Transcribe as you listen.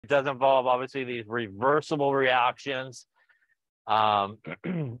It does involve obviously these reversible reactions. And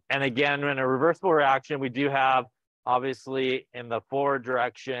again, in a reversible reaction, we do have obviously in the forward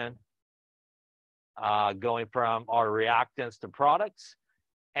direction going from our reactants to products.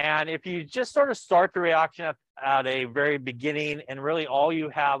 And if you just sort of start the reaction at a very beginning and really all you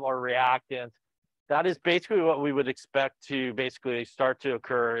have are reactants, that is basically what we would expect to basically start to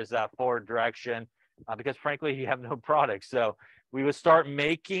occur is that forward direction, because frankly, you have no products. So we would start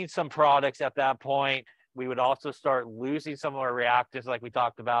making some products at that point. We would also start losing some of our reactants like we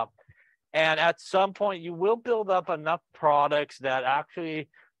talked about. And at some point, you will build up enough products that actually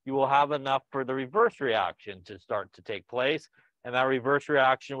you will have enough for the reverse reaction to start to take place. And that reverse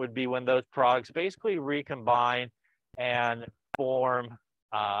reaction would be when those products basically recombine and form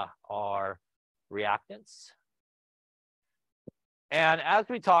our reactants. And as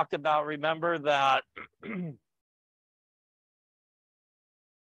we talked about, remember that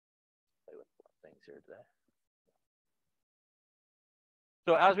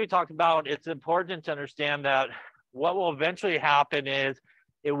so as we talked about, it's important to understand that what will eventually happen is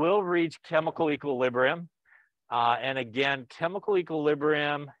it will reach chemical equilibrium. And again, chemical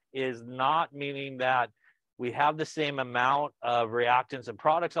equilibrium is not meaning that we have the same amount of reactants and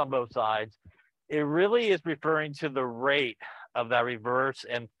products on both sides. It really is referring to the rate of that reverse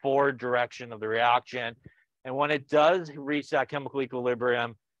and forward direction of the reaction. And when it does reach that chemical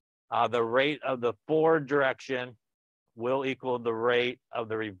equilibrium, the rate of the forward direction will equal the rate of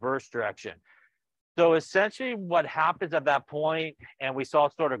the reverse direction. So essentially what happens at that point, and we saw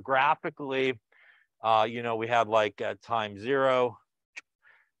sort of graphically, we have like time 0,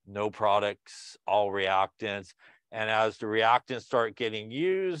 no products, all reactants. And as the reactants start getting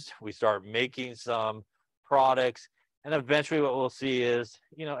used, we start making some products. And eventually what we'll see is,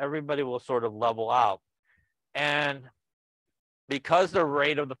 everybody will sort of level out. And because the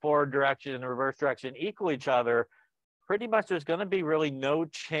rate of the forward direction and the reverse direction equal each other, pretty much there's going to be really no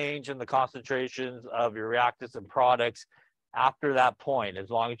change in the concentrations of your reactants and products after that point, as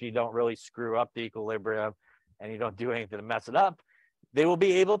long as you don't really screw up the equilibrium and you don't do anything to mess it up. They will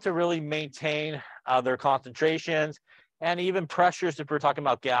be able to really maintain their concentrations and even pressures if we're talking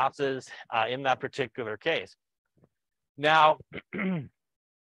about gases in that particular case. Now,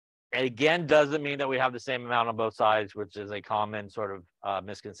 again, doesn't mean that we have the same amount on both sides, which is a common sort of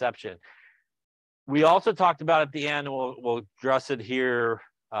misconception. We also talked about at the end, we'll address it here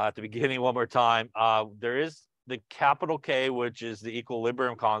at the beginning one more time. There is the capital K, which is the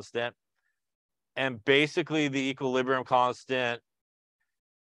equilibrium constant. And basically the equilibrium constant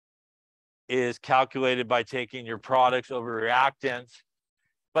is calculated by taking your products over reactants,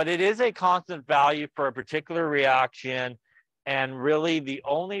 but it is a constant value for a particular reaction. And really the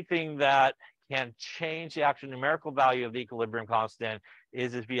only thing that can change the actual numerical value of the equilibrium constant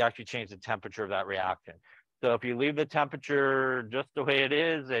is if you actually change the temperature of that reaction. So if you leave the temperature just the way it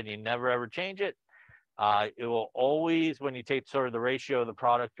is and you never ever change it, it will always, when you take sort of the ratio of the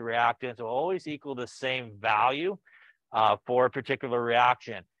product to reactants, it will always equal the same value for a particular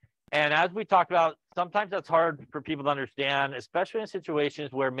reaction. And as we talked about, sometimes that's hard for people to understand, especially in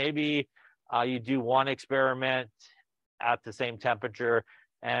situations where maybe you do one experiment at the same temperature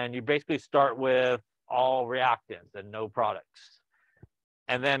and you basically start with all reactants and no products.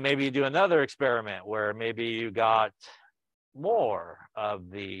 And then maybe you do another experiment where maybe you got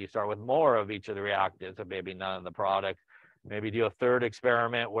you start with more of each of the reactants and maybe none of the products. Maybe do a third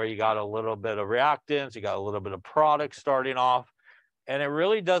experiment where you got a little bit of reactants, you got a little bit of products starting off. And it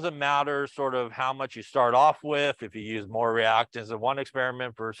really doesn't matter sort of how much you start off with. If you use more reactants in one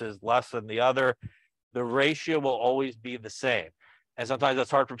experiment versus less than the other, the ratio will always be the same. And sometimes that's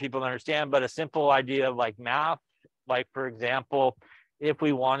hard for people to understand, but a simple idea of like math, like for example, if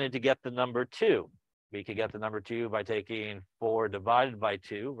we wanted to get the number 2, we could get the number 2 by taking 4 divided by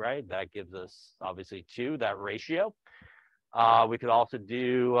 2, right? That gives us obviously 2, that ratio. We could also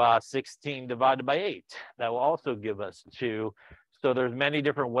do 16 divided by 8. That will also give us 2. So there's many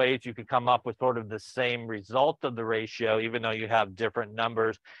different ways you could come up with sort of the same result of the ratio, even though you have different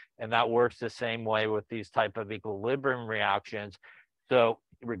numbers. And that works the same way with these type of equilibrium reactions. So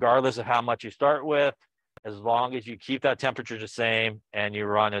regardless of how much you start with, as long as you keep that temperature the same and you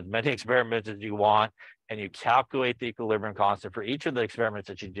run as many experiments as you want and you calculate the equilibrium constant for each of the experiments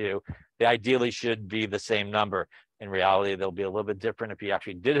that you do, they ideally should be the same number. In reality, they'll be a little bit different if you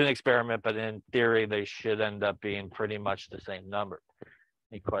actually did an experiment, but in theory, they should end up being pretty much the same number.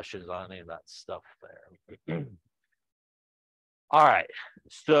 Any questions on any of that stuff there? All right,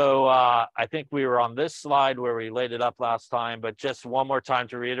 so I think we were on this slide where we laid it up last time, but just one more time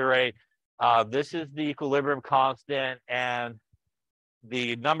to reiterate, this is the equilibrium constant, and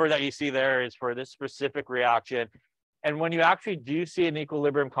the number that you see there is for this specific reaction. And when you actually do see an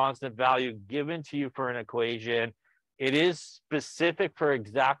equilibrium constant value given to you for an equation, it is specific for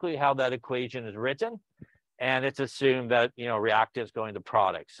exactly how that equation is written. And it's assumed that, you know, reactants going to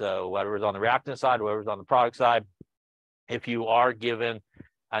products. So whatever's on the reactant side, whatever's on the product side, if you are given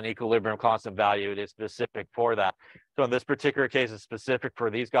an equilibrium constant value, it is specific for that. So in this particular case, it's specific for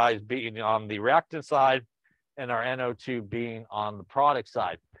these guys being on the reactant side and our NO2 being on the product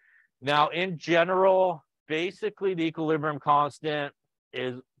side. Now, in general, basically the equilibrium constant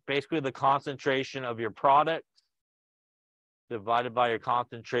is basically the concentration of your products divided by your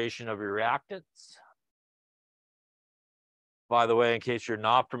concentration of your reactants. By the way, in case you're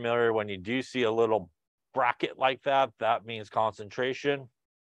not familiar, when you do see a little bracket like that, that means concentration.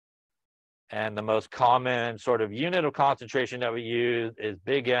 And the most common sort of unit of concentration that we use is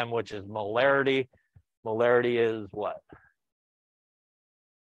big M, which is molarity. Molarity is what?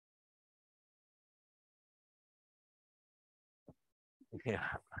 Yeah,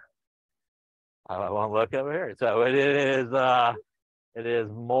 I won't look over here. So it is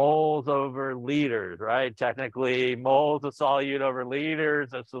moles over liters, right? Technically, moles of solute over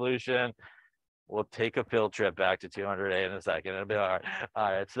liters of solution. We'll take a field trip back to 200A in a second. It'll be all right.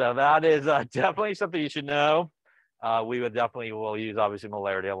 All right. So that is definitely something you should know. We will use obviously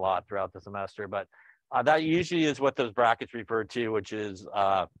molarity a lot throughout the semester, but that usually is what those brackets refer to, which is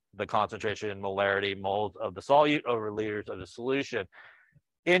the concentration in molarity, moles of the solute over liters of the solution.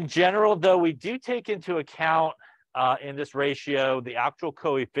 In general, though, we do take into account in this ratio the actual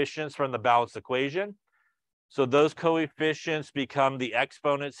coefficients from the balanced equation. So those coefficients become the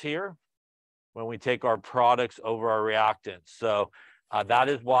exponents here when we take our products over our reactants. So that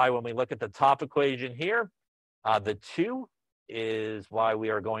is why when we look at the top equation here, the 2 is why we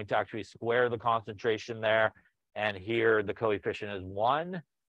are going to actually square the concentration there. And here the coefficient is 1.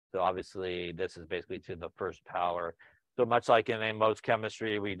 So obviously this is basically to the first power. So much like in most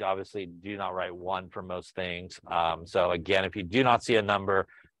chemistry, we obviously do not write 1 for most things. So again, if you do not see a number,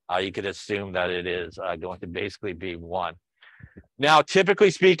 you could assume that it is going to basically be 1. Now,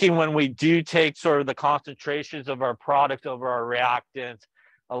 typically speaking, when we do take sort of the concentrations of our product over our reactants,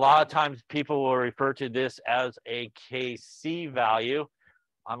 a lot of times people will refer to this as a Kc value.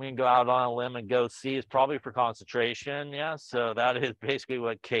 I'm going to go out on a limb and go C is probably for concentration. Yeah, so that is basically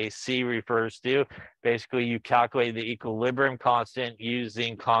what Kc refers to. Basically, you calculate the equilibrium constant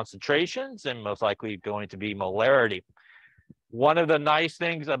using concentrations and most likely going to be molarity. One of the nice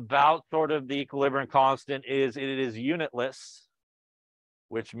things about sort of the equilibrium constant is it is unitless,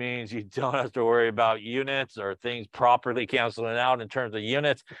 which means you don't have to worry about units or things properly canceling out in terms of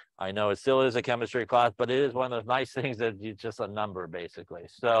units. I know it still is a chemistry class, but it is one of those nice things that it's just a number, basically.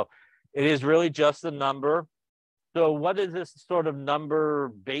 So it is really just a number. So what does this sort of number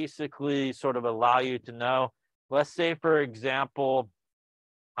basically sort of allow you to know? Let's say, for example,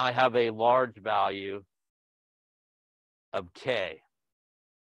 I have a large value of K.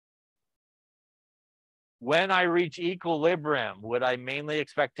 When I reach equilibrium, would I mainly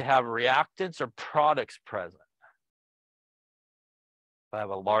expect to have reactants or products present? If I have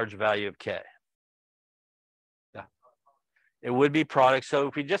a large value of K. Yeah. It would be products. So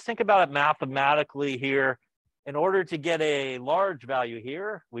if we just think about it mathematically here, in order to get a large value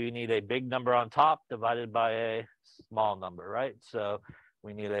here, we need a big number on top divided by a small number, right? So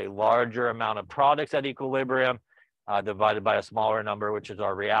we need a larger amount of products at equilibrium divided by a smaller number, which is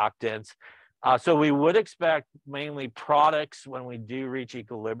our reactants. So we would expect mainly products when we do reach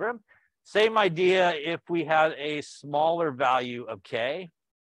equilibrium. Same idea if we had a smaller value of K,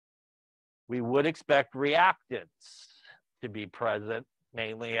 we would expect reactants to be present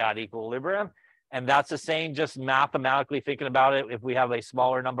mainly at equilibrium. And that's the same, just mathematically thinking about it. If we have a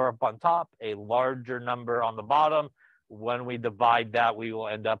smaller number up on top, a larger number on the bottom, when we divide that, we will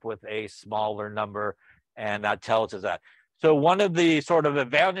end up with a smaller number. And that tells us that. So one of the sort of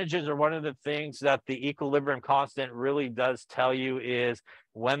advantages or one of the things that the equilibrium constant really does tell you is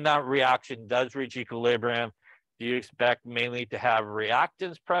when that reaction does reach equilibrium, do you expect mainly to have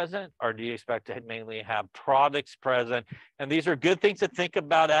reactants present or do you expect to mainly have products present? And these are good things to think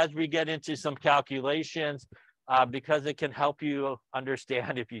about as we get into some calculations because it can help you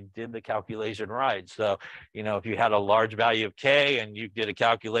understand if you did the calculation right. So, you know, if you had a large value of K and you did a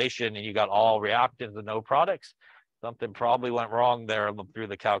calculation and you got all reactants and no products, something probably went wrong there through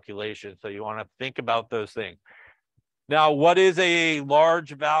the calculation. So you want to think about those things. Now, what is a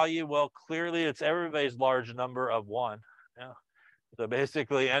large value? Well, clearly it's everybody's large number of 1. Yeah. So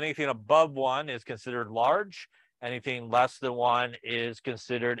basically anything above 1 is considered large. Anything less than 1 is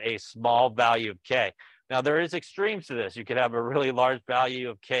considered a small value of K. Now, there is extremes to this. You could have a really large value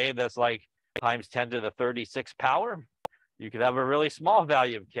of K that's like times 10 to the 36 power. You could have a really small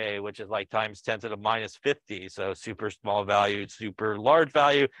value of K, which is like times 10 to the minus 50. So super small value, super large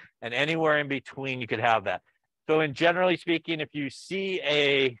value, and anywhere in between, you could have that. So in generally speaking, if you see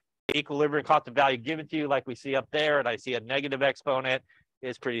a equilibrium constant value given to you like we see up there, and I see a negative exponent,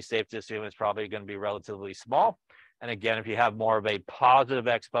 it's pretty safe to assume it's probably going to be relatively small. And again, if you have more of a positive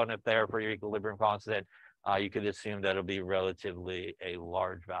exponent there for your equilibrium constant, you could assume that it'll be relatively a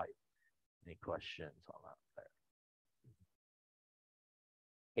large value. Any questions on that there?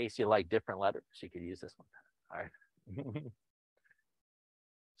 In case you like different letters, you could use this one. All right.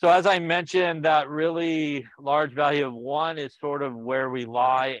 So as I mentioned, that really large value of 1 is sort of where we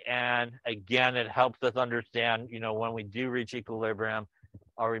lie. And again, it helps us understand, you know, when we do reach equilibrium,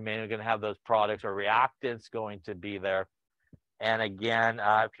 are we mainly going to have those products or reactants going to be there? And again,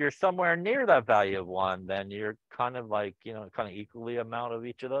 if you're somewhere near that value of 1, then you're kind of like, you know, kind of equally amount of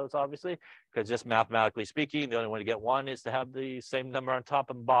each of those, obviously, because just mathematically speaking, the only way to get 1 is to have the same number on top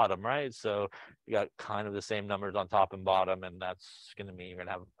and bottom, right? So you got kind of the same numbers on top and bottom, and that's going to mean you're going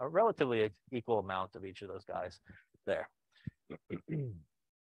to have a relatively equal amount of each of those guys there.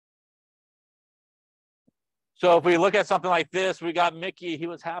 So if we look at something like this, we got Mickey. He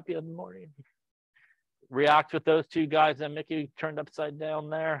was happy in the morning. React with those two guys, and Mickey turned upside down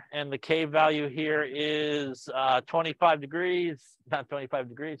there. And the K value here is 25 degrees, not 25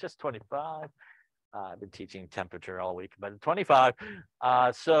 degrees, just 25. I've been teaching temperature all week, but 25.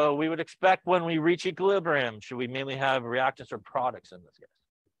 So we would expect when we reach equilibrium, should we mainly have reactants or products in this case?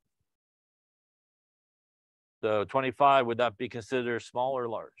 So 25, would that be considered small or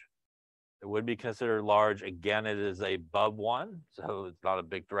large? It would be considered large. Again, it is above 1, so it's not a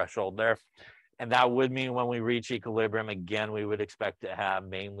big threshold there. And that would mean when we reach equilibrium, again, we would expect to have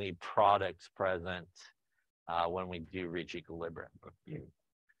mainly products present when we do reach equilibrium.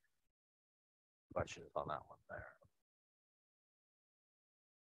 Questions on that one there?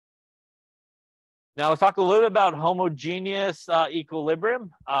 Now let's talk a little bit about homogeneous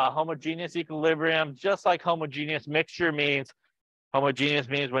equilibrium. Homogeneous equilibrium, just like homogeneous mixture means, homogeneous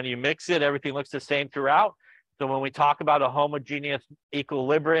means when you mix it, everything looks the same throughout. So when we talk about a homogeneous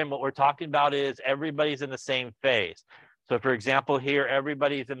equilibrium, what we're talking about is everybody's in the same phase. So for example, here,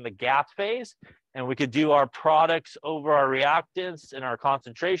 everybody's in the gas phase, and we could do our products over our reactants and our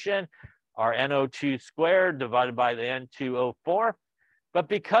concentration, our NO2 squared divided by the N2O4. But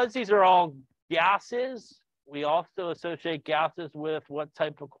because these are all gases, we also associate gases with what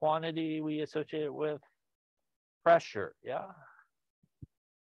type of quantity we associate it with? Pressure, yeah.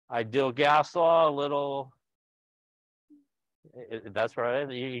 Ideal gas law, a little... That's right.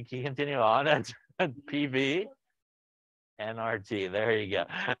 You can continue on. That's PV, nRT. There you go.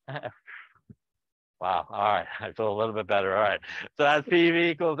 Wow. All right. I feel a little bit better. All right. So that's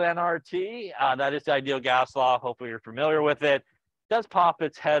PV equals nRT. That is the ideal gas law. Hopefully you're familiar with it. It does pop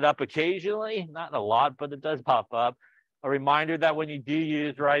its head up occasionally, not a lot, but it does pop up. A reminder that when you do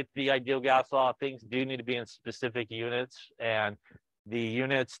use, right, the ideal gas law, things do need to be in specific units, and the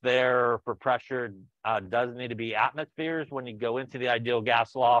units there for pressure does need to be atmospheres when you go into the ideal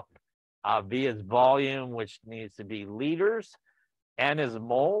gas law. V is volume, which needs to be liters. N is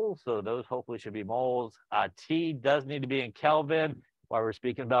moles, so those hopefully should be moles. T does need to be in Kelvin. While we're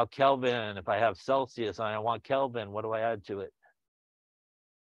speaking about Kelvin, if I have Celsius and I want Kelvin, what do I add to it?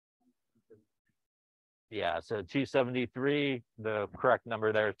 Yeah, so 273, the correct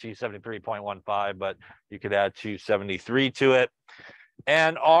number there is 273.15, but you could add 273 to it.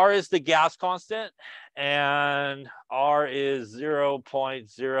 And R is the gas constant, and R is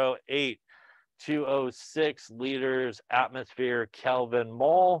 0.08206 liters atmosphere Kelvin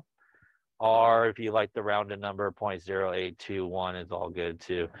mole. R, if you like the rounded number, 0.0821 is all good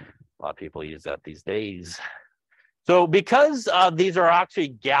too. A lot of people use that these days. So because these are actually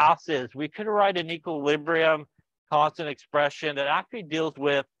gases, we could write an equilibrium constant expression that actually deals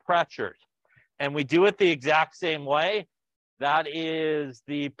with pressures. And we do it the exact same way. That is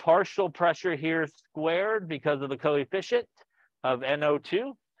the partial pressure here squared because of the coefficient of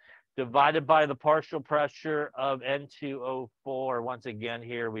NO2 divided by the partial pressure of N2O4. Once again,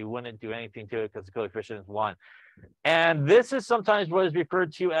 here, we wouldn't do anything to it because the coefficient is 1. And this is sometimes what is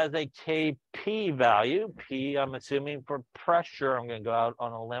referred to as a Kp value. P, I'm assuming for pressure. I'm going to go out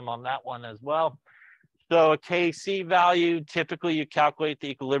on a limb on that one as well. So a Kc value, typically you calculate the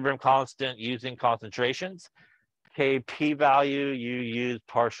equilibrium constant using concentrations. Kp value, you use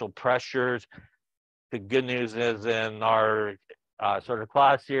partial pressures. The good news is in our sort of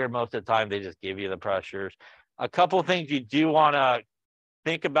class here, most of the time they just give you the pressures. A couple of things you do want to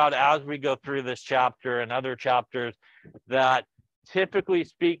think about as we go through this chapter and other chapters that typically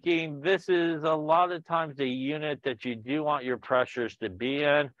speaking, this is a lot of times the unit that you do want your pressures to be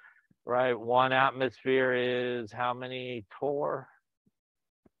in, right? 1 atmosphere is how many torr?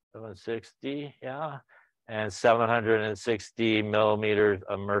 760, yeah, and 760 millimeters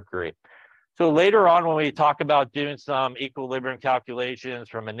of mercury. So later on, when we talk about doing some equilibrium calculations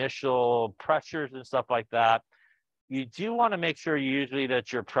from initial pressures and stuff like that, you do want to make sure usually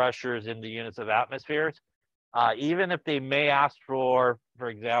that your pressure is in the units of atmospheres, even if they may ask for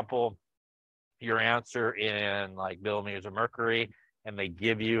example, your answer in like millimeters of mercury, and they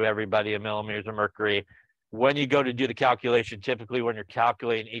give you everybody a millimeters of mercury. When you go to do the calculation, typically when you're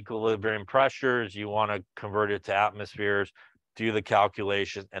calculating equilibrium pressures, you want to convert it to atmospheres, do the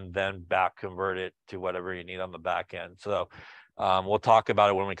calculation, and then back convert it to whatever you need on the back end. So we'll talk about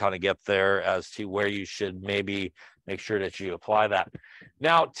it when we kind of get there as to where you should maybe make sure that you apply that.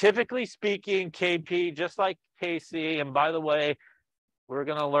 Now, typically speaking, KP, just like KC, and by the way, we're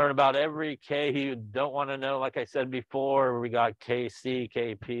going to learn about every K you don't want to know. Like I said before, we got KC,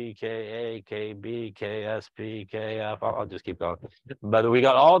 KP, KA, KB, KSP, KF. I'll just keep going. But we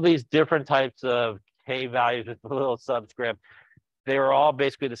got all these different types of K values with a little subscript. They are all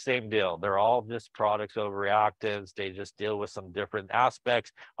basically the same deal. They're all just products over reactants. They just deal with some different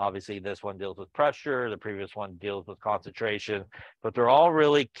aspects. Obviously, this one deals with pressure. The previous one deals with concentration. But they're all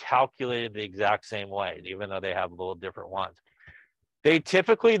really calculated the exact same way, even though they have little different ones. They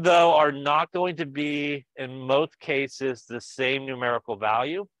typically, though, are not going to be, in most cases, the same numerical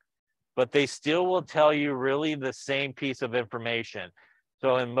value, but they still will tell you really the same piece of information.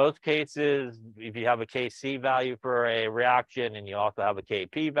 So in most cases, if you have a Kc value for a reaction and you also have a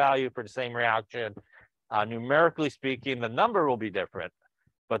Kp value for the same reaction, numerically speaking, the number will be different,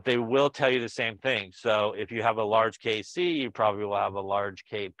 but they will tell you the same thing. So if you have a large Kc, you probably will have a large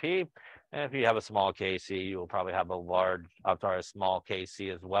Kp. And if you have a small Kc, you will probably have a small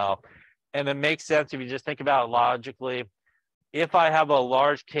Kc as well. And it makes sense if you just think about it logically. If I have a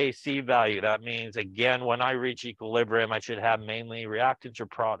large Kc value, that means, again, when I reach equilibrium, I should have mainly reactants or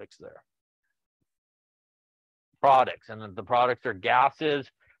products there. Products, and then the products are gases.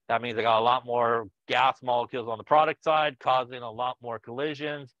 That means I got a lot more gas molecules on the product side, causing a lot more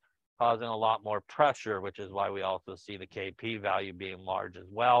collisions, causing a lot more pressure, which is why we also see the Kp value being large as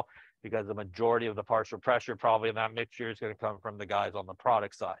well, because the majority of the partial pressure probably in that mixture is going to come from the guys on the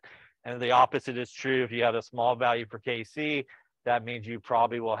product side. And the opposite is true. If you have a small value for Kc, that means you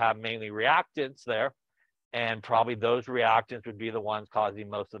probably will have mainly reactants there, and probably those reactants would be the ones causing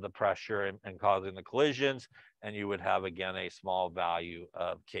most of the pressure and causing the collisions, and you would have, again, a small value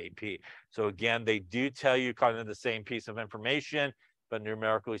of Kp. So again, they do tell you kind of the same piece of information, but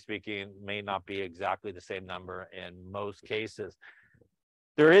numerically speaking, may not be exactly the same number in most cases.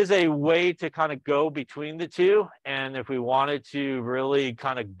 There is a way to kind of go between the two, and if we wanted to really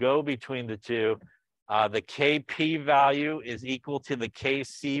kind of go between the two, the Kp value is equal to the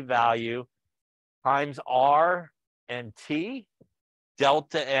Kc value times R and T,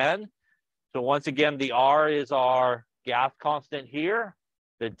 delta N. So once again, the R is our gas constant here.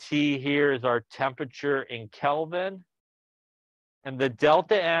 The T here is our temperature in Kelvin. And the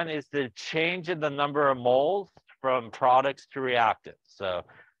delta N is the change in the number of moles from products to reactants. So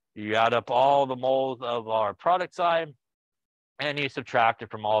you add up all the moles of our product side, and you subtract it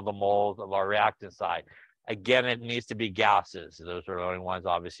from all the moles of our reactant side. Again, it needs to be gases. Those are the only ones,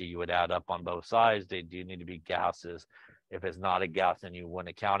 obviously, you would add up on both sides. They do need to be gases. If it's not a gas, then you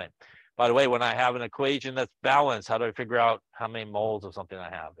wouldn't count it. By the way, when I have an equation that's balanced, how do I figure out how many moles of something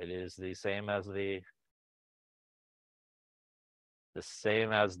I have? It is the same as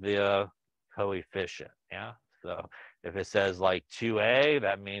the coefficient, yeah? So if it says like 2A,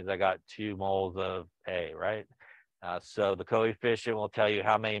 that means I got 2 moles of A, right? So the coefficient will tell you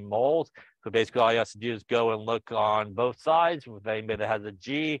how many moles. So basically all you have to do is go and look on both sides. With anybody that has a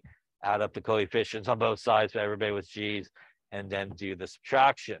G, add up the coefficients on both sides for everybody with G's, and then do the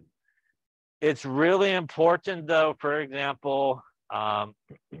subtraction. It's really important though, for example,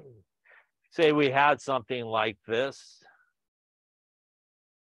 say we had something like this.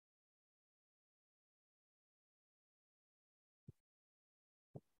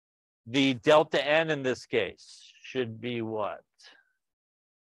 The delta N in this case should be what?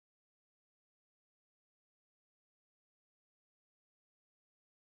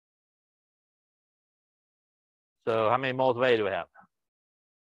 So how many moles of A do we have?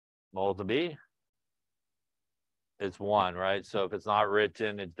 Moles of B? It's 1, right? So if it's not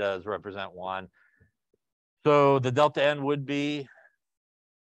written, it does represent 1. So the delta N would be,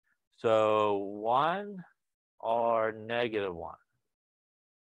 so 1 or -1?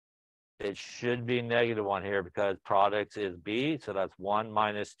 it should be -1 here because products is B. So that's 1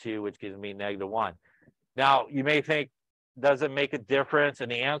 minus 2, which gives me -1. Now, you may think, does it make a difference?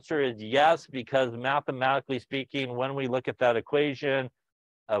 And the answer is yes, because mathematically speaking, when we look at that equation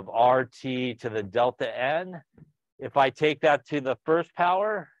of RT to the delta N, if I take that to the first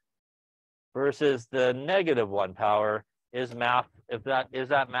power versus the -1 power, is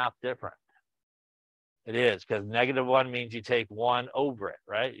that math different? It is, because -1 means you take 1 over it,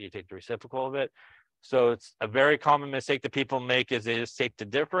 right? You take the reciprocal of it. So it's a very common mistake that people make is they just take the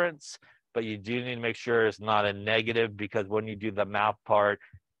difference, but you do need to make sure it's not a negative, because when you do the math part,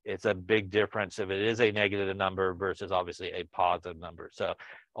 it's a big difference if it is a negative number versus obviously a positive number. So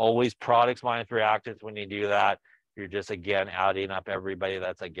always products minus reactants when you do that. You're just, again, adding up everybody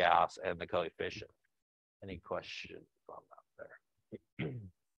that's a gas and the coefficient. Any questions on that there?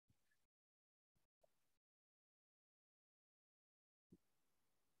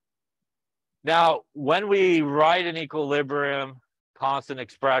 Now, when we write an equilibrium constant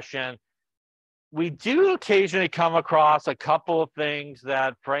expression, we do occasionally come across a couple of things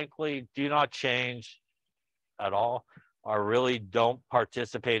that frankly do not change at all, or really don't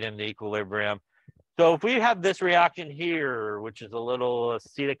participate in the equilibrium. So if we have this reaction here, which is a little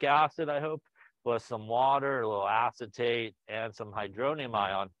acetic acid, I hope, plus some water, a little acetate, and some hydronium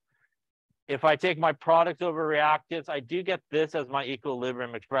ion. If I take my products over reactants, I do get this as my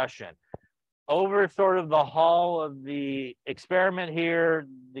equilibrium expression. Over sort of the hull of the experiment here,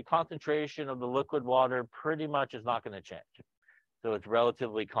 the concentration of the liquid water pretty much is not going to change. So it's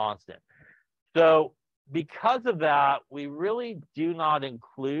relatively constant. So because of that, we really do not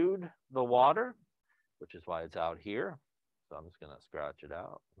include the water, which is why it's out here. So I'm just going to scratch it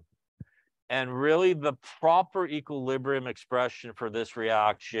out. And really the proper equilibrium expression for this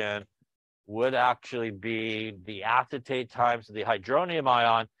reaction would actually be the acetate times the hydronium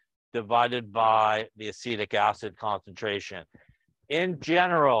ion divided by the acetic acid concentration. In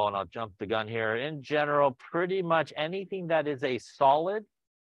general, and I'll jump the gun here, in general, pretty much anything that is a solid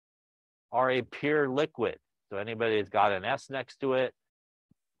or a pure liquid, so anybody that's got an S next to it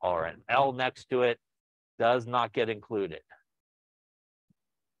or an L next to it, does not get included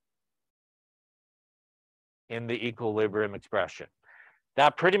in the equilibrium expression.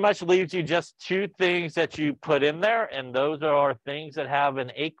 That pretty much leaves you just two things that you put in there, and those are things that have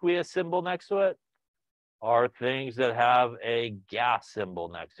an aqueous symbol next to it or things that have a gas symbol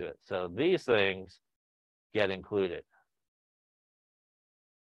next to it. So these things get included.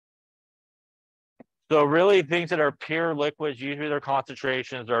 So really things that are pure liquids, usually their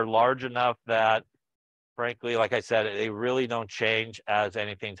concentrations are large enough that, frankly, like I said, they really don't change as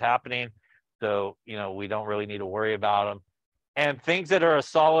anything's happening. So, you know, we don't really need to worry about them. And things that are a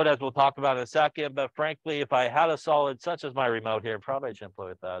solid, as we'll talk about in a second, but frankly, if I had a solid such as my remote here, probably shouldn't play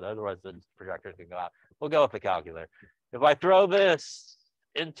with that, otherwise the projector can go out. We'll go with the calculator. If I throw this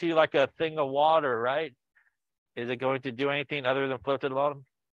into like a thing of water, right, is it going to do anything other than float to the bottom?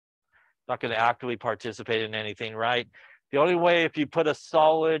 It's not going to actively participate in anything, right? The only way, if you put a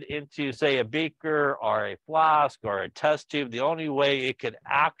solid into, say, a beaker or a flask or a test tube, the only way it could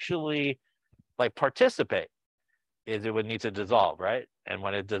actually like participate is it would need to dissolve, right? And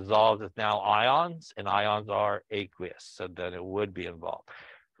when it dissolves, it's now ions, and ions are aqueous, so then it would be involved.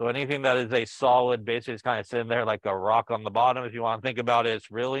 So anything that is a solid, basically is kind of sitting there like a rock on the bottom, if you want to think about it,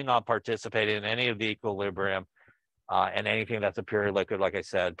 it's really not participating in any of the equilibrium. And anything that's a pure liquid, like I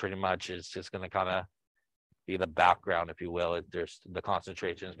said, pretty much is just going to kind of be the background, if you will. The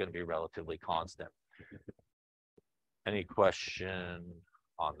concentration is going to be relatively constant. Any question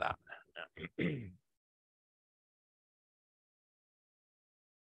on that?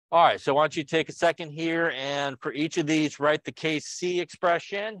 All right, so why don't you take a second here, and for each of these, write the Kc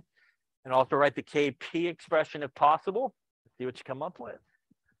expression and also write the Kp expression if possible. See what you come up with.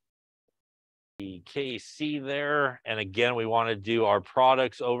 The Kc there, and again, we want to do our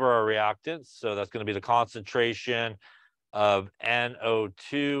products over our reactants. So that's going to be the concentration of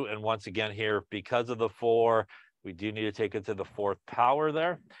NO2. And once again here, because of the 4, we do need to take it to the 4th power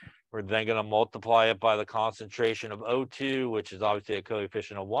there. We're then going to multiply it by the concentration of O2, which is obviously a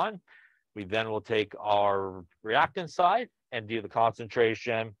coefficient of 1. We then will take our reactant side and do the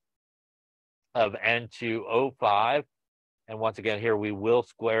concentration of N2O5. And once again, here we will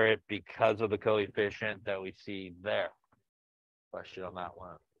square it because of the coefficient that we see there. Question on that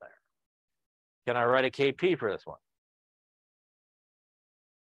one there. Can I write a Kp for this one?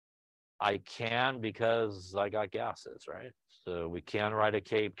 I can, because I got gases, right? So we can write a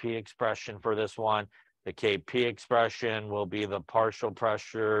Kp expression for this one. The Kp expression will be the partial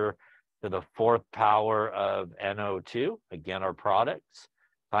pressure to the 4th power of NO2, again, our products.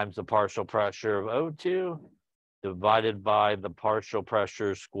 times the partial pressure of O2 divided by the partial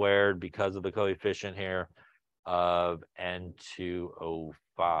pressure squared because of the coefficient here of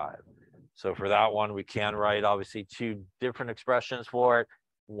N2O5. So for that one, we can write obviously two different expressions for it.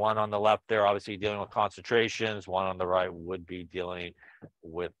 One on the left there, obviously dealing with concentrations. One on the right would be dealing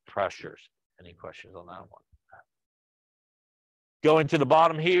with pressures. Any questions on that one? Going to the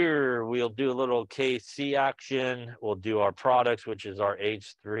bottom here, we'll do a little KC action. We'll do our products, which is our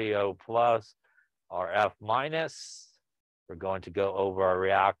H3O plus, our F minus. We're going to go over our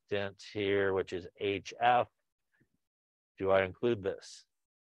reactant here, which is HF. Do I include this?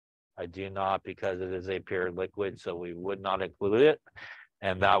 I do not, because it is a pure liquid, so we would not include it.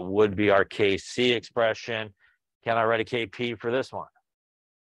 And that would be our KC expression. Can I write a KP for this one?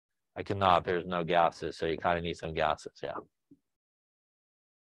 I cannot. There's no gases, so you kind of need some gases, yeah.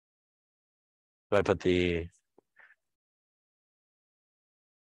 Do I put the...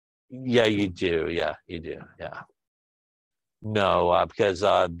 Yeah, you do. Yeah, you do. Yeah. No, because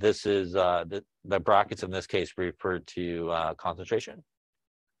this is the brackets in this case refer to concentration,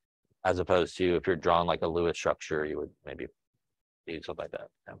 as opposed to if you're drawing like a Lewis structure, you would maybe do something like that.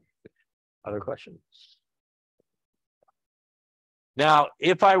 Yeah. Other questions? Now,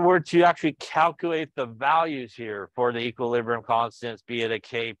 if I were to actually calculate the values here for the equilibrium constants, be it a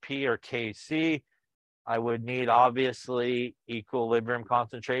Kp or Kc, I would need obviously equilibrium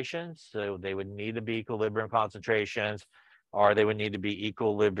concentrations. So they would need to be equilibrium concentrations, or they would need to be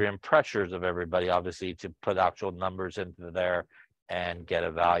equilibrium pressures of everybody, obviously, to put actual numbers into there and get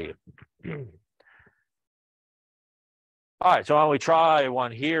a value. All right, so why don't we try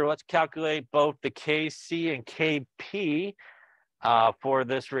one here? Let's calculate both the Kc and Kp for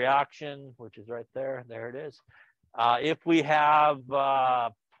this reaction, which is right there. There it is. If we have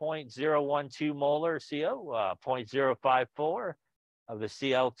 0.012 molar CO, 0.054 of the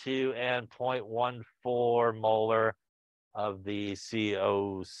Cl2, and 0.14 molar of the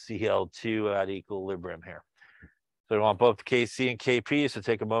COCl2 at equilibrium here. So we want both the Kc and Kp, so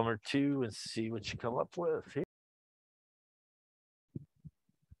take a moment or two and see what you come up with here.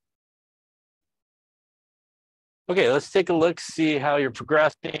 Okay, let's take a look, see how you're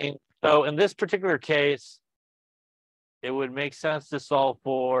progressing. So in this particular case, it would make sense to solve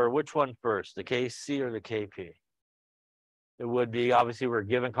for which one first, the Kc or the Kp? It would be, obviously, we're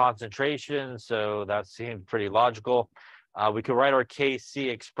given concentration, so that seems pretty logical. We could write our Kc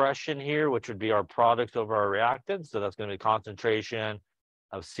expression here, which would be our products over our reactants. So that's going to be concentration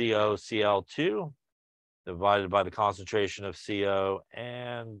of COCl2 divided by the concentration of CO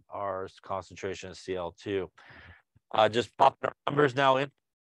and our concentration of Cl2. Just pop our numbers now in.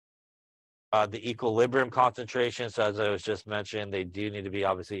 The equilibrium concentrations, so as I was just mentioning, they do need to be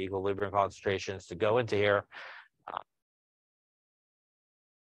obviously equilibrium concentrations to go into here.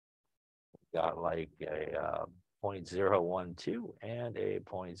 Got like a 0.012 and a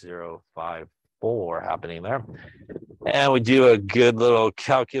 0.054 happening there. And we do a good little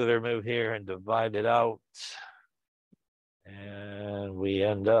calculator move here and divide it out. And we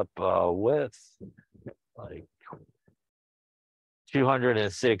end up with like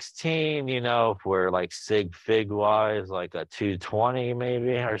 216, you know, if we're like sig fig wise, like a 220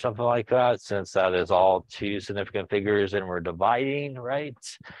 maybe or something like that, since that is all two significant figures and we're dividing, right?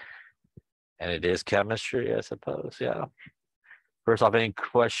 And it is chemistry, I suppose, yeah. First off, any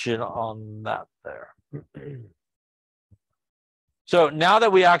question on that there? So now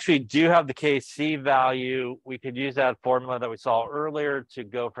that we actually do have the Kc value, we could use that formula that we saw earlier to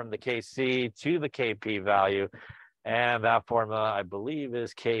go from the Kc to the Kp value. And that formula, I believe,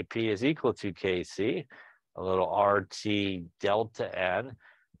 is Kp is equal to Kc, a little RT delta N.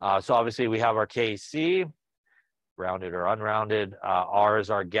 So obviously we have our Kc, rounded or unrounded. R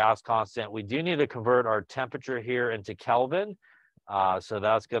is our gas constant. We do need to convert our temperature here into Kelvin. So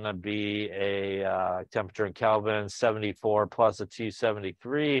that's going to be a temperature in Kelvin, 74 plus a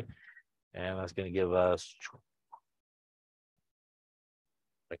 273. And that's going to give us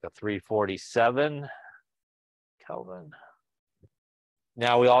like a 347 Kelvin.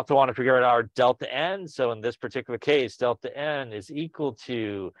 Now we also want to figure out our delta N. So in this particular case, delta N is equal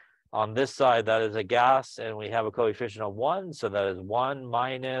to, on this side, that is a gas, and we have a coefficient of 1. So that is 1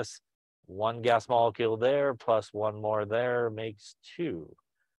 minus 1 gas molecule there plus 1 more there makes 2.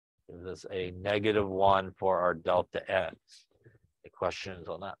 Gives us a -1 for our delta N. Any questions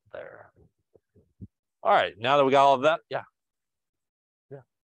on that there? All right, now that we got all of that, yeah.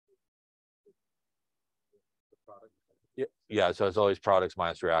 Yeah, so it's always products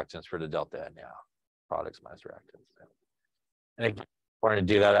minus reactants for the delta N, yeah. Products minus reactants. And We're going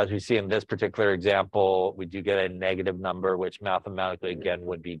to do that. As we see in this particular example, we do get a negative number, which mathematically, again,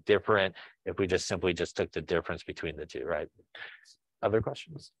 would be different if we just simply just took the difference between the two, right? Other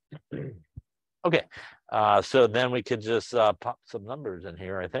questions? Okay, so then we could just pop some numbers in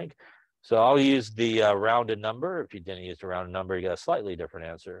here, I think. So I'll use the rounded number. If you didn't use the rounded number, you get a slightly different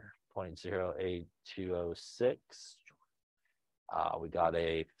answer, 0.08206. We got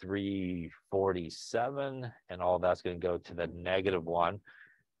a 347, and all that's going to go to the -1.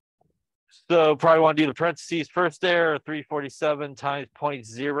 So probably want to do the parentheses first there, 347 times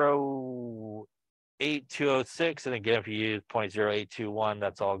 0.08206. And again, if you use 0.0821,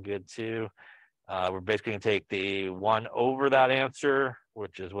 that's all good too. We're basically going to take the 1 over that answer,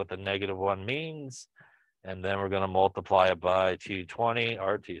 which is what the -1 means. And then we're going to multiply it by 220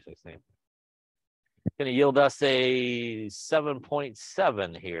 or 216. Going to yield us a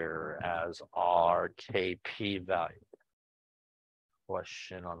 7.7 here as our KP value.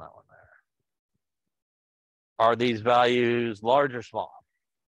 Question on that one there. Are these values large or small?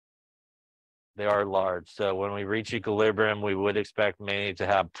 They are large. So when we reach equilibrium, we would expect many to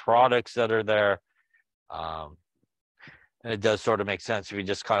have products that are there. And it does sort of make sense if you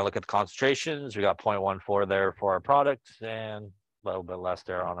just kind of look at the concentrations. We got 0.14 there for our products and a little bit less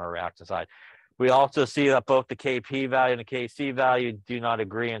there on our reactant side. We also see that both the KP value and the KC value do not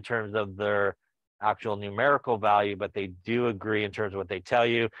agree in terms of their actual numerical value, but they do agree in terms of what they tell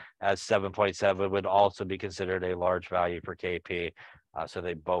you, as 7.7 would also be considered a large value for KP. So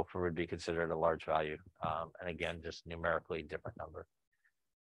they both would be considered a large value. And again, just numerically different number.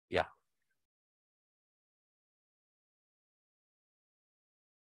 Yeah.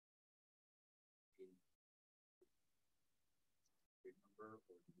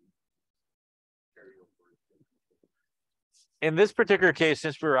 In this particular case,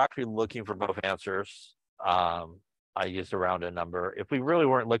 since we were actually looking for both answers, I used a rounded number. If we really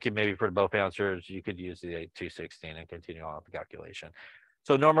weren't looking maybe for both answers, you could use the 216 and continue on with the calculation.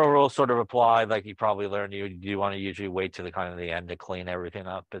 So normal rules sort of apply, like you probably learned. You do want to usually wait to the kind of the end to clean everything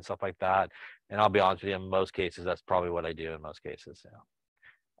up and stuff like that. And I'll be honest with you, in most cases, that's probably what I do in most cases. Yeah.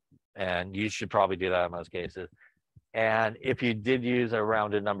 And you should probably do that in most cases. And if you did use a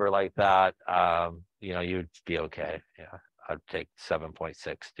rounded number like that, you know, you'd be okay. Yeah. I'd take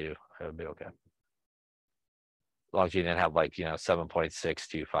 7.6 too. It would be okay. As long as you didn't have like, you know, 7.6,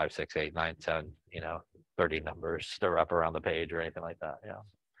 2, 5, 6, 8, 9, 10, you know, 30 numbers to wrap around the page or anything like that. Yeah. All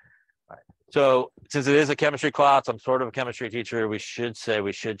right. So since it is a chemistry class, I'm sort of a chemistry teacher. We should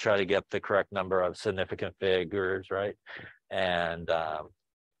try to get the correct number of significant figures, right? And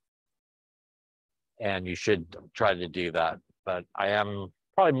you should try to do that. But I am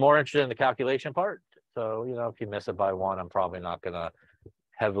probably more interested in the calculation part. So, you know, if you miss it by 1, I'm probably not going to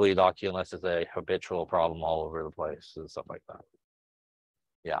heavily dock you unless it's a habitual problem all over the place and stuff like that.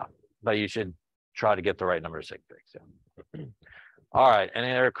 Yeah, but you should try to get the right number of sig figs. Yeah. All right,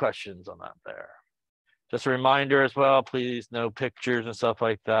 any other questions on that there? Just a reminder as well, please, no pictures and stuff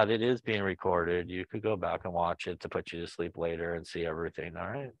like that. It is being recorded. You could go back and watch it to put you to sleep later and see everything. All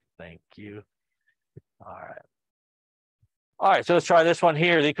right, thank you. All right. All right, so let's try this one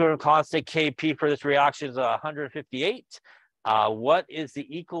here. The equilibrium constant Kp for this reaction is 158. What is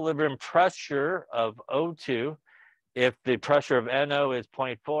the equilibrium pressure of O2 if the pressure of NO is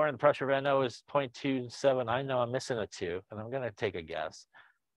 0.4 and the pressure of NO is 0.27? I know I'm missing a 2, and I'm going to take a guess.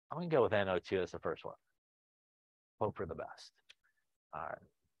 I'm going to go with NO2 as the first one. Hope for the best. All right.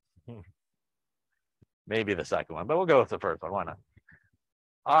 Maybe the second one, but we'll go with the first one. Why not?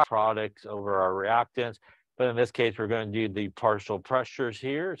 Our products over our reactants. But in this case, we're going to do the partial pressures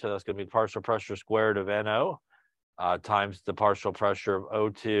here. So that's going to be partial pressure squared of NO times the partial pressure of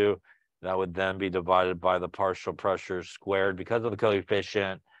O2. That would then be divided by the partial pressure squared because of the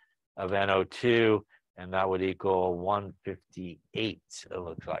coefficient of NO2. And that would equal 158, it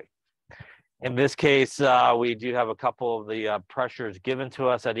looks like. In this case, we do have a couple of the pressures given to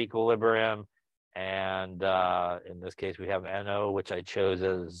us at equilibrium. And in this case, we have NO, which I chose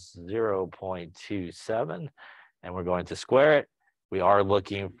as 0.27, and we're going to square it. We are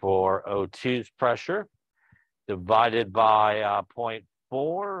looking for O2's pressure divided by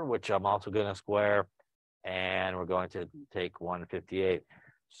 0.4, which I'm also going to square, and we're going to take 158.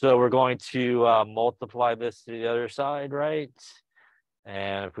 So we're going to multiply this to the other side, right?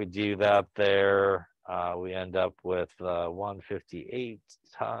 And if we do that there, we end up with 158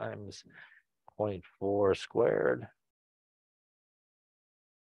 times 0.4 squared.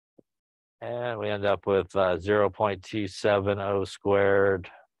 And we end up with 0.270 squared.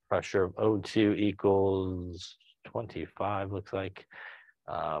 Pressure of O2 equals 25, looks like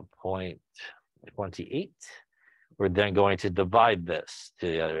 0.28. we're then going to divide this to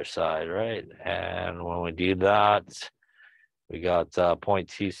the other side, right? And when we do that, we got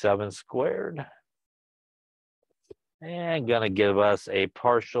 0.27 squared. And gonna give us a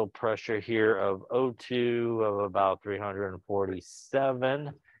partial pressure here of O2 of about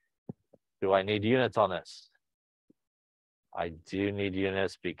 347. Do I need units on this? I do need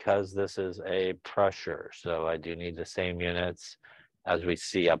units because this is a pressure. So I do need the same units as we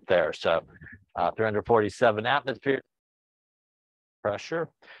see up there. So 347 atmosphere pressure.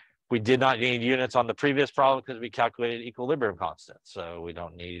 We did not need units on the previous problem because we calculated equilibrium constant. So we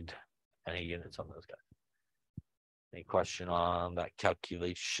don't need any units on those guys. Any question on that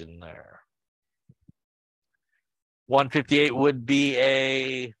calculation there? 158 would be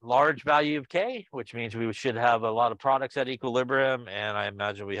a large value of K, which means we should have a lot of products at equilibrium. And I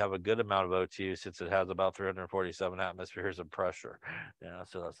imagine we have a good amount of O2 since it has about 347 atmospheres of pressure. Yeah,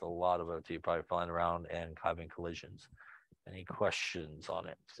 so that's a lot of O2 probably flying around and having collisions. Any questions on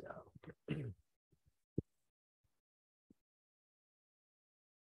it?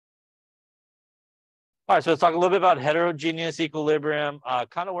 All right, so let's talk a little bit about heterogeneous equilibrium.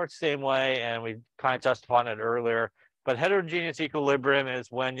 Kind of works the same way, and we kind of touched upon it earlier. But heterogeneous equilibrium is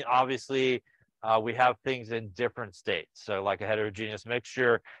when obviously we have things in different states. So like a heterogeneous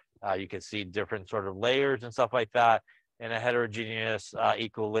mixture, you can see different sort of layers and stuff like that. In a heterogeneous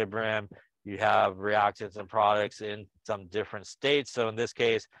equilibrium, you have reactants and products in some different states. So in this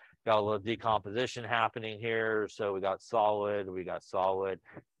case, got a little decomposition happening here. So we got solid,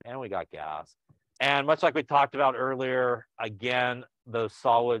 and we got gas. And much like we talked about earlier, again, those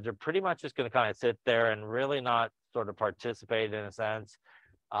solids are pretty much just going to kind of sit there and really not sort of participate in a sense.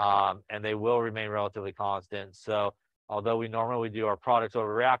 And they will remain relatively constant. So although we normally do our products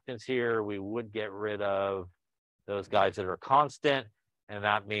over reactants here, we would get rid of those guys that are constant. And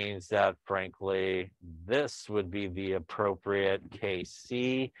that means that, frankly, this would be the appropriate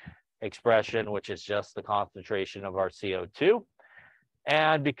Kc expression, which is just the concentration of our CO2.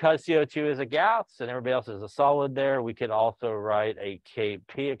 And because CO2 is a gas and everybody else is a solid there, we could also write a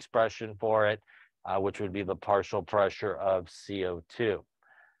Kp expression for it, which would be the partial pressure of CO2.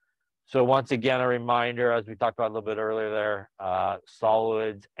 So once again, a reminder, as we talked about a little bit earlier there,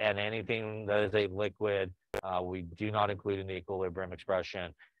 solids and anything that is a liquid, we do not include in the equilibrium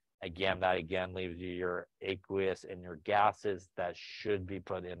expression. Again, that again leaves you your aqueous and your gases that should be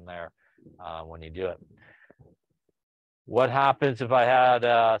put in there when you do it. What happens if I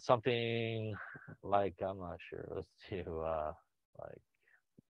had something like, I'm not sure, let's do like,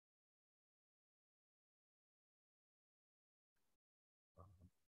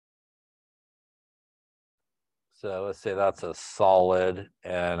 so let's say that's a solid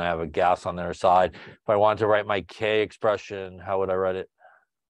and I have a gas on the other side. If I wanted to write my K expression, how would I write it?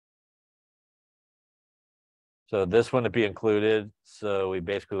 So this wouldn't be included. So we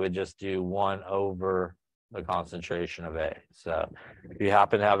basically would just do 1 over the concentration of A. So if you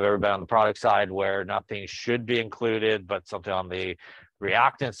happen to have everybody on the product side where nothing should be included, but something on the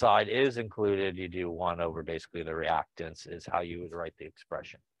reactant side is included, you do 1 over basically the reactants is how you would write the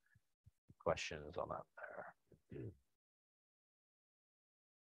expression. Questions on that there?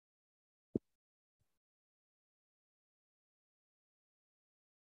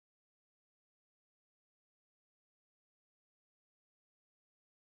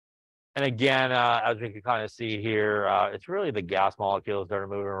 And again, as we can kind of see here, it's really the gas molecules that are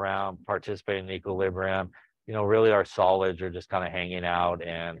moving around, participating in equilibrium. You know, really our solids are just kind of hanging out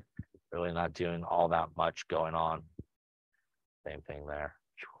and really not doing all that much going on. Same thing there.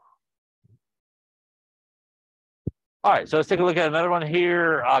 All right, so let's take a look at another one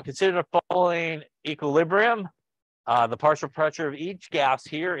here. Consider the following equilibrium. The partial pressure of each gas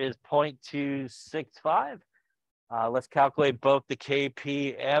here is 0.265. Let's calculate both the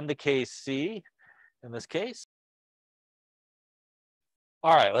Kp and the Kc in this case.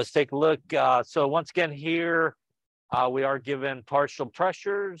 All right, let's take a look. So once again here, we are given partial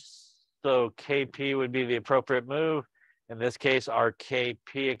pressures. So Kp would be the appropriate move. In this case, our Kp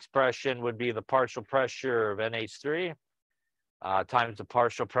expression would be the partial pressure of NH3 times the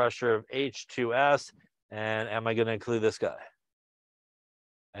partial pressure of H2S. And am I going to include this guy?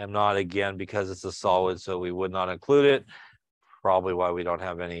 I'm not, again, because it's a solid, so we would not include it. Probably why we don't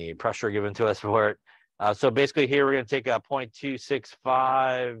have any pressure given to us for it. So basically here, we're going to take a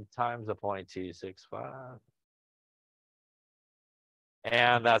 0.265 times a 0.265.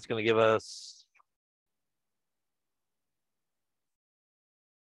 And that's going to give us,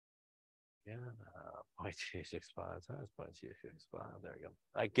 yeah, 0.265 times 0.265. There we go.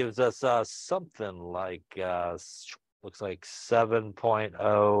 That gives us something like, looks like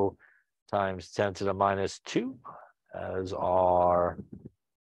 7.0 times 10 to the minus 2. as our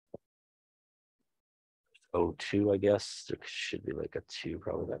O2, I guess. There should be like a 2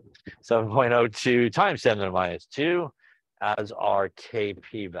 probably. 7.02 times 10 to the minus 2 as our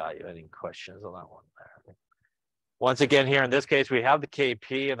KP value. Any questions on that one there? Once again, here in this case, we have the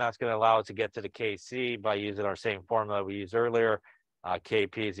KP, and that's going to allow us to get to the KC by using our same formula we used earlier.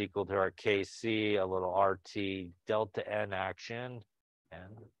 KP is equal to our KC, a little RT delta N action.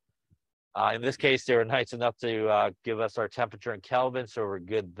 And in this case, they were nice enough to give us our temperature in Kelvin, so we're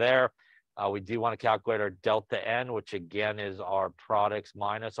good there. We do want to calculate our delta N, which again is our products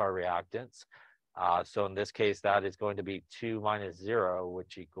minus our reactants. So in this case, that is going to be 2 minus 0,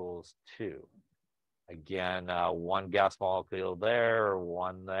 which equals 2. Again, one gas molecule there,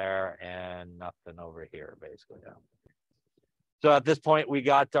 one there, and nothing over here, basically. Yeah. So at this point, we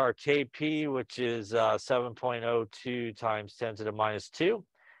got our KP, which is 7.02 times 10 to the minus 2,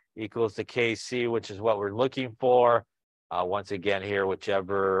 equals the KC, which is what we're looking for. Once again here,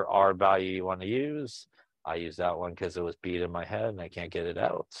 whichever R value you want to use. I use that one because it was beat in my head and I can't get it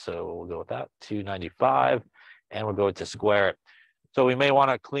out. So we'll go with that, 295, and we're going to square it. So we may want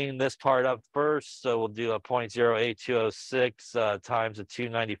to clean this part up first. So we'll do a 0.08206 times a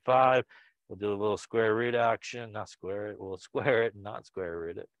 295. We'll do a little square root action, not square it. We'll square it, not square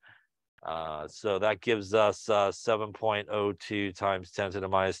root it. So that gives us 7.02 times 10 to the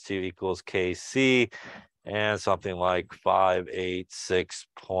minus 2 equals KC, and something like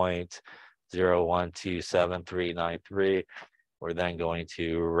 586.012739. We're then going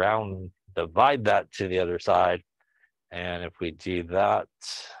to divide that to the other side. And if we do that,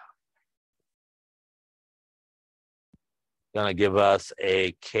 going to give us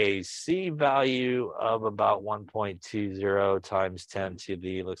a KC value of about 1.20 times 10 to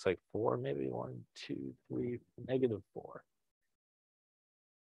the, looks like 4, maybe 1, 2, 3, negative 4.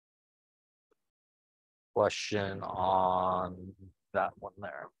 Question on that one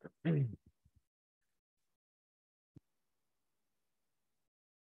there.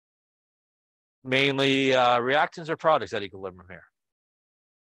 Mainly reactants or products at equilibrium here?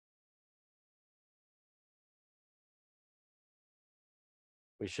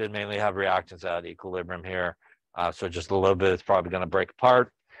 We should mainly have reactants at equilibrium here. So just a little bit is probably going to break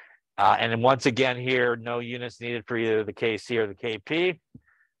apart. And then once again here, no units needed for either the KC or the KP.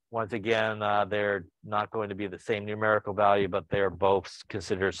 Once again, they're not going to be the same numerical value, but they're both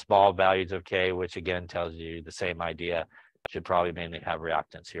considered small values of K, which again tells you the same idea. Should probably mainly have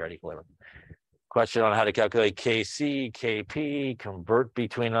reactants here at equilibrium. Question on how to calculate KC, KP, convert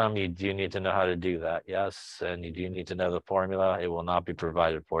between them. You do need to know how to do that, yes. And you do need to know the formula. It will not be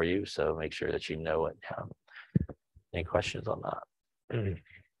provided for you, so make sure that you know it. Any questions on that? Okay.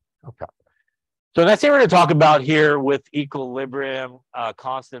 So next thing we're going to talk about here with equilibrium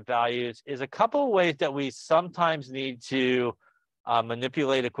constant values is a couple of ways that we sometimes need to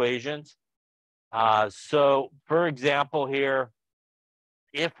manipulate equations. So for example here,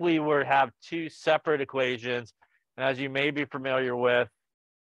 if we were to have two separate equations, and as you may be familiar with,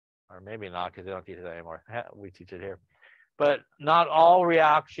 or maybe not because they don't teach it anymore, we teach it here, but not all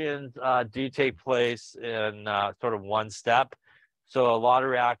reactions do take place in sort of one step. So a lot of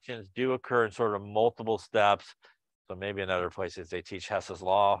reactions do occur in sort of multiple steps. So maybe in other places they teach Hess's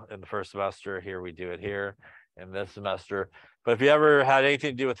law in the first semester. Here we do it here in this semester. But if you ever had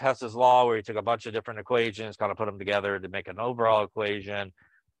anything to do with Hess's law, where you took a bunch of different equations, kind of put them together to make an overall equation,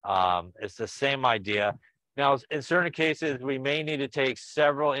 it's the same idea. Now, in certain cases, we may need to take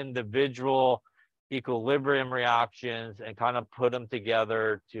several individual equilibrium reactions and kind of put them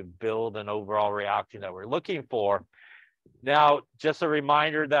together to build an overall reaction that we're looking for. Now, just a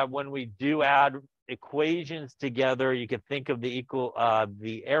reminder that when we do add equations together, you can think of the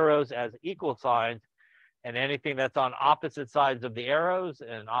arrows as equal signs, and anything that's on opposite sides of the arrows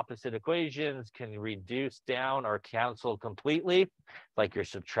and opposite equations can reduce down or cancel completely, like you're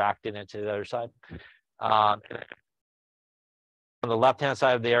subtracting it to the other side. On the left-hand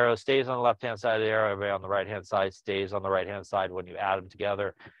side of the arrow stays on the left-hand side of the arrow, everybody on the right-hand side stays on the right-hand side when you add them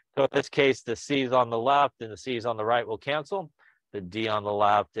together. So in this case, the C's on the left and the C's on the right will cancel. The D on the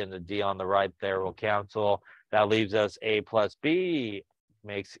left and the D on the right there will cancel. That leaves us A plus B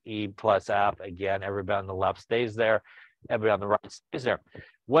makes E plus F. Again, everybody on the left stays there. Everybody on the right stays there.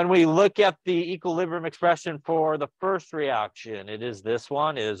 When we look at the equilibrium expression for the first reaction, it is this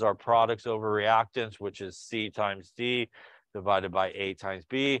one, is our products over reactants, which is C times D divided by A times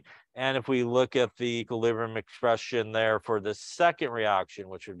B. And if we look at the equilibrium expression there for the second reaction,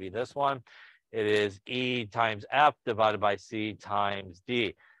 which would be this one, it is E times F divided by C times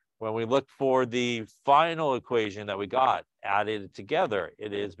D. When we look for the final equation that we got added together,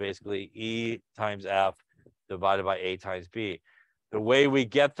 it is basically E times F divided by A times B. The way we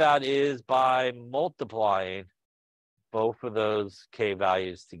get that is by multiplying both of those K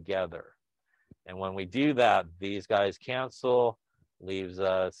values together. And when we do that, these guys cancel, leaves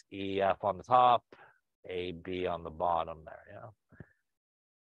us EF on the top, AB on the bottom there, yeah.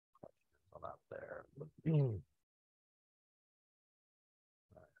 Questions on that there.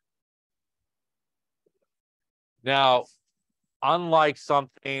 Now, unlike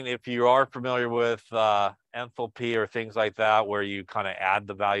something, if you are familiar with enthalpy or things like that, where you kind of add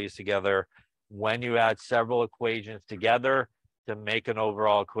the values together, when you add several equations together to make an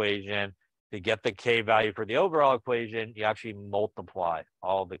overall equation, to get the K value for the overall equation, you actually multiply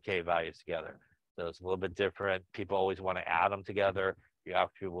all the K values together. So it's a little bit different. People always want to add them together. You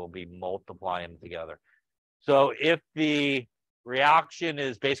actually will be multiplying them together. So if the reaction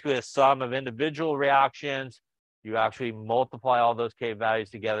is basically a sum of individual reactions, you actually multiply all those K values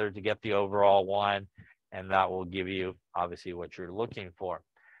together to get the overall one, and that will give you obviously what you're looking for.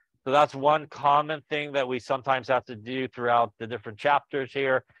 So that's one common thing that we sometimes have to do throughout the different chapters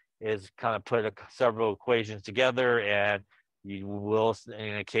here, is kind of put several equations together, and you will,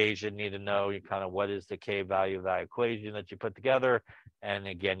 in occasion, need to know kind of what is the K value of that equation that you put together. And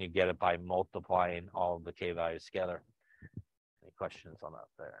again, you get it by multiplying all of the K values together. Any questions on that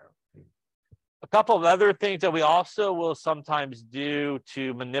there? A couple of other things that we also will sometimes do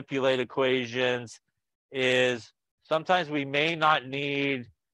to manipulate equations is sometimes we may not need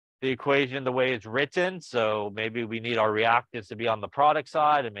the equation the way it's written. So maybe we need our reactants to be on the product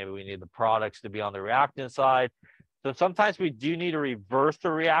side, and maybe we need the products to be on the reactant side. So sometimes we do need to reverse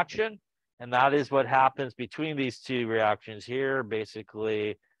the reaction, and that is what happens between these two reactions here.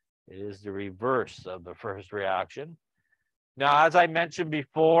 Basically, it is the reverse of the first reaction. Now, as I mentioned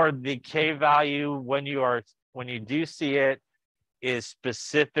before, the K value, when you do see it, is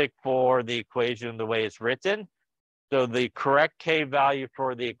specific for the equation the way it's written. So the correct K value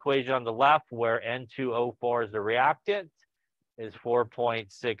for the equation on the left, where N2O4 is the reactant, is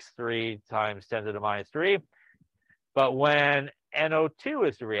 4.63 times 10 to the minus 3. But when NO2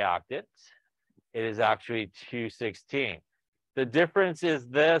 is the reactant, it is actually 216. The difference is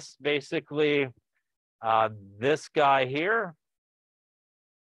this, basically, this guy here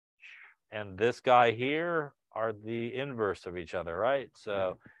and this guy here are the inverse of each other, right?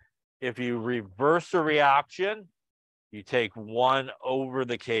 So if you reverse a reaction, you take 1 over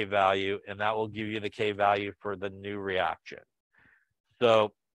the K value, and that will give you the K value for the new reaction.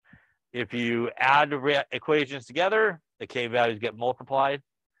 So if you add equations together, the K values get multiplied.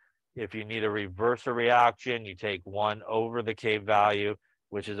 If you need to reverse a reaction, you take 1 over the K value,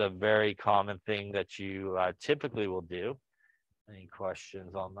 which is a very common thing that you typically will do. Any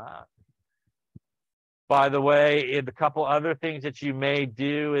questions on that? By the way, a couple other things that you may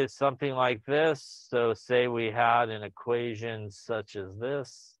do is something like this. So say we had an equation such as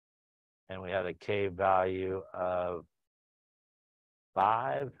this, and we had a K value of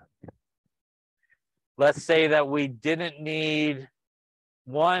 5. Let's say that we didn't need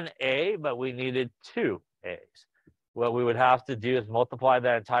 1A, but we needed 2 A's. What we would have to do is multiply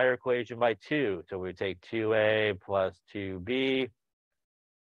that entire equation by 2. So we take 2A plus 2B,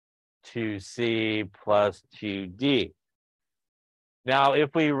 2C plus 2D. Now,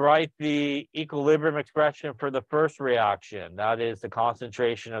 if we write the equilibrium expression for the first reaction, that is the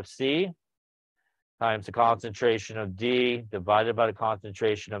concentration of C times the concentration of D divided by the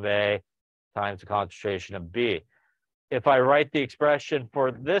concentration of A times the concentration of B. If I write the expression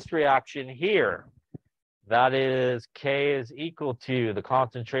for this reaction here, that is K is equal to the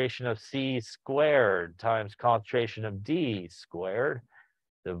concentration of C squared times concentration of D squared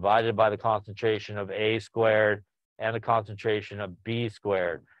divided by the concentration of A squared and the concentration of B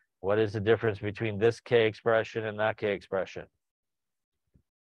squared. What is the difference between this K expression and that K expression?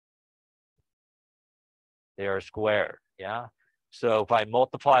 They are squared, yeah? So if I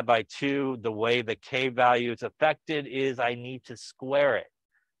multiply by 2, the way the K value is affected is I need to square it.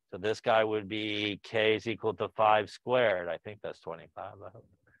 So this guy would be K is equal to 5 squared. I think that's 25. I hope.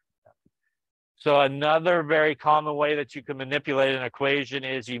 So another very common way that you can manipulate an equation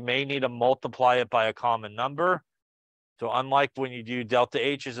is you may need to multiply it by a common number. So unlike when you do delta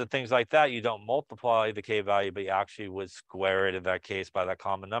H's and things like that, you don't multiply the K value, but you actually would square it in that case by that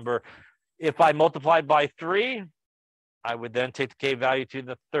common number. If I multiplied by 3, I would then take the K value to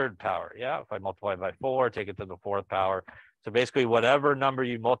the 3rd power. Yeah, if I multiply by 4, take it to the 4th power. So basically, whatever number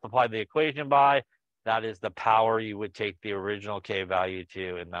you multiply the equation by, that is the power you would take the original K value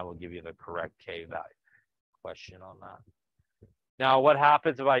to, and that will give you the correct K value. Question on that. Now, what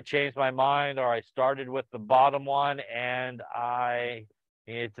happens if I change my mind, or I started with the bottom one and I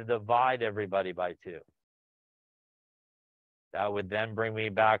needed to divide everybody by 2? That would then bring me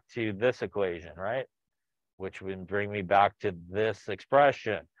back to this equation, right? Which would bring me back to this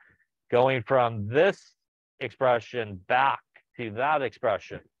expression. Going from this expression back to that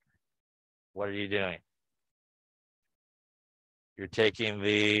expression, what are you doing? You're taking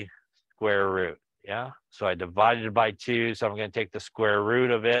the square root, yeah? So I divided it by 2, so I'm going to take the square root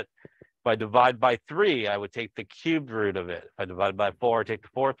of it. If I divide by 3, I would take the cubed root of it. If I divide by 4, I take the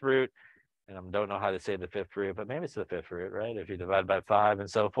 4th root. And I don't know how to say the 5th root, but maybe it's the 5th root, right? If you divide by 5 and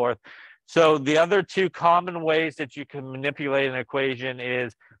so forth. So the other 2 common ways that you can manipulate an equation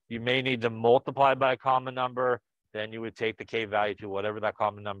is you may need to multiply by a common number. Then you would take the k value to whatever that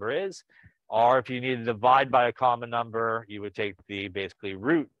common number is. Or if you need to divide by a common number, you would take the basically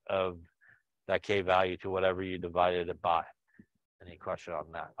root of that k value to whatever you divided it by. Any question on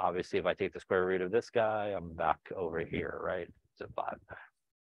that? Obviously, if I take the square root of this guy, I'm back over here, right? So 5.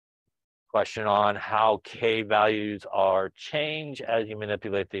 Question on how k values are changed as you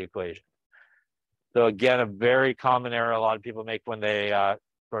manipulate the equation. So again, a very common error a lot of people make when they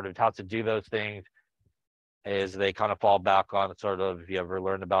sort of how to do those things is they kind of fall back on sort of, if you ever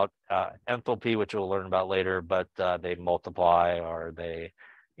learned about enthalpy, which we'll learn about later, but they multiply or they,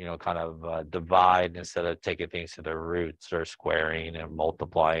 you know, kind of divide instead of taking things to their roots or squaring and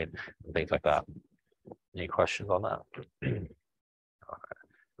multiplying and things like that. Any questions on that?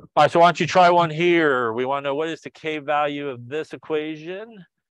 All right, so why don't you try one here? We want to know what is the k value of this equation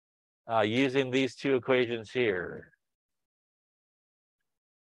using these 2 equations here.